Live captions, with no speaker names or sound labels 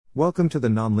Welcome to the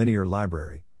Nonlinear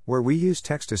Library, where we use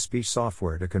text-to-speech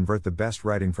software to convert the best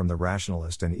writing from the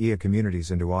Rationalist and EA communities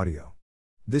into audio.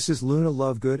 This is Luna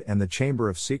Lovegood and the Chamber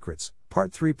of Secrets,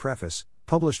 Part 3 Preface,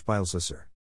 published by lsusr.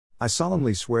 I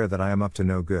solemnly swear that I am up to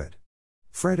no good.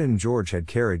 Fred and George had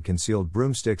carried concealed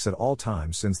broomsticks at all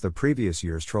times since the previous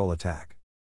year's troll attack.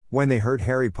 When they heard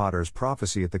Harry Potter's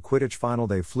prophecy at the Quidditch final,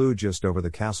 they flew just over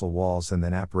the castle walls and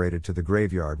then apparated to the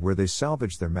graveyard, where they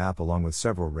salvaged their map along with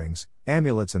several rings,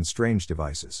 amulets and strange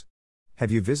devices. Have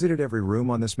you visited every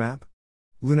room on this map?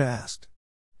 Luna asked.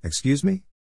 Excuse me?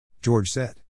 George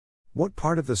said. What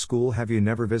part of the school have you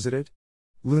never visited?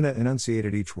 Luna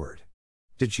enunciated each word.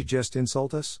 Did she just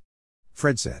insult us?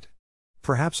 Fred said.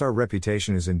 Perhaps our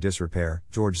reputation is in disrepair,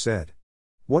 George said.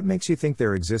 What makes you think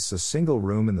there exists a single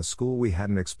room in the school we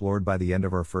hadn't explored by the end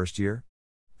of our first year?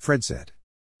 Fred said.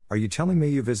 Are you telling me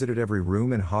you visited every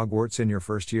room in Hogwarts in your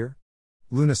first year?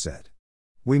 Luna said.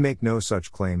 We make no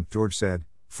such claim, George said,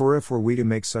 for if we were to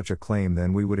make such a claim,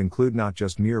 then we would include not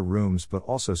just mere rooms but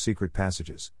also secret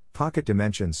passages, pocket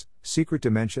dimensions, secret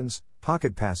dimensions,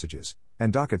 pocket passages,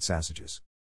 and docket sassages.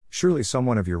 Surely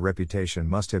someone of your reputation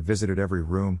must have visited every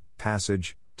room,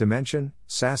 passage, dimension,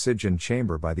 sassage and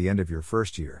chamber by the end of your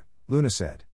first year, Luna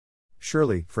said.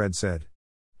 Surely, Fred said.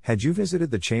 Had you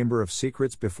visited the Chamber of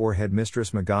Secrets before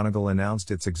Headmistress McGonagall announced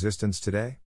its existence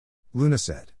today? Luna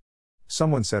said.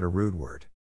 Someone said a rude word.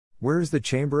 Where is the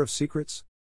Chamber of Secrets?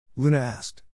 Luna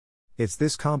asked. It's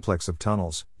this complex of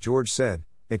tunnels, George said.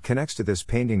 It connects to this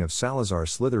painting of Salazar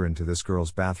Slytherin, to this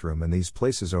girl's bathroom, and these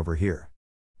places over here.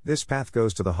 This path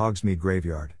goes to the Hogsmeade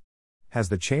graveyard. Has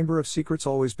the Chamber of Secrets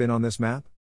always been on this map?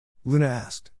 Luna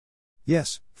asked.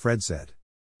 Yes, Fred said.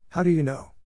 How do you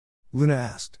know? Luna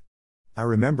asked. I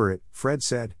remember it, Fred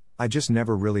said, I just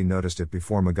never really noticed it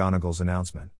before McGonagall's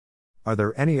announcement. Are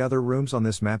there any other rooms on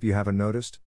this map you haven't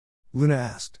noticed? Luna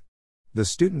asked. The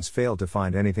students failed to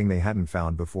find anything they hadn't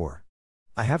found before.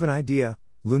 I have an idea,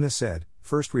 Luna said.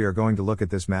 First we are going to look at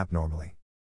this map normally.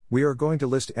 We are going to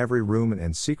list every room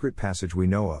and secret passage we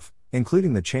know of,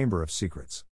 including the Chamber of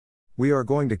Secrets. We are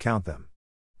going to count them.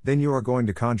 Then you are going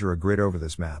to conjure a grid over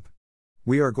this map.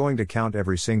 We are going to count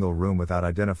every single room without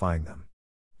identifying them.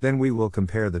 Then we will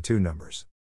compare the two numbers.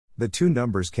 The two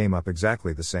numbers came up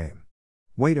exactly the same.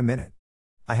 Wait a minute.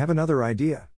 I have another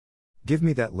idea. Give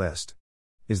me that list.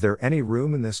 Is there any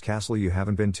room in this castle you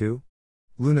haven't been to?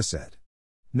 Luna said.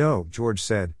 No, George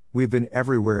said, we've been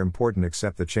everywhere important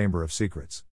except the Chamber of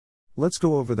Secrets. Let's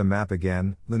go over the map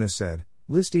again, Luna said.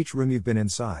 List each room you've been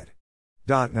inside.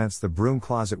 That's the broom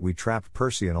closet we trapped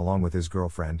Percy in along with his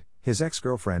girlfriend, his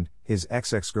ex-girlfriend, his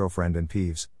ex-ex-girlfriend and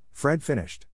Peeves, Fred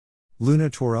finished. Luna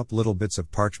tore up little bits of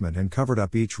parchment and covered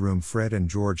up each room Fred and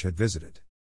George had visited.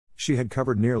 She had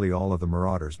covered nearly all of the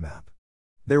Marauder's map.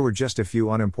 There were just a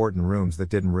few unimportant rooms that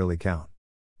didn't really count.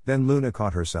 Then Luna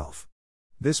caught herself.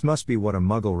 This must be what a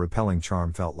Muggle-Repelling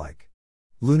Charm felt like.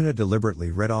 Luna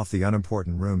deliberately read off the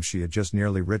unimportant rooms she had just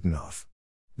nearly written off.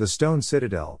 The Stone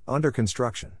Citadel, under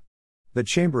construction. The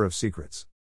Chamber of Secrets.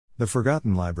 The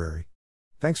Forgotten Library.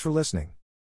 Thanks for listening.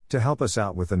 To help us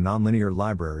out with the Nonlinear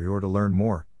Library or to learn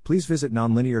more, please visit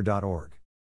nonlinear.org.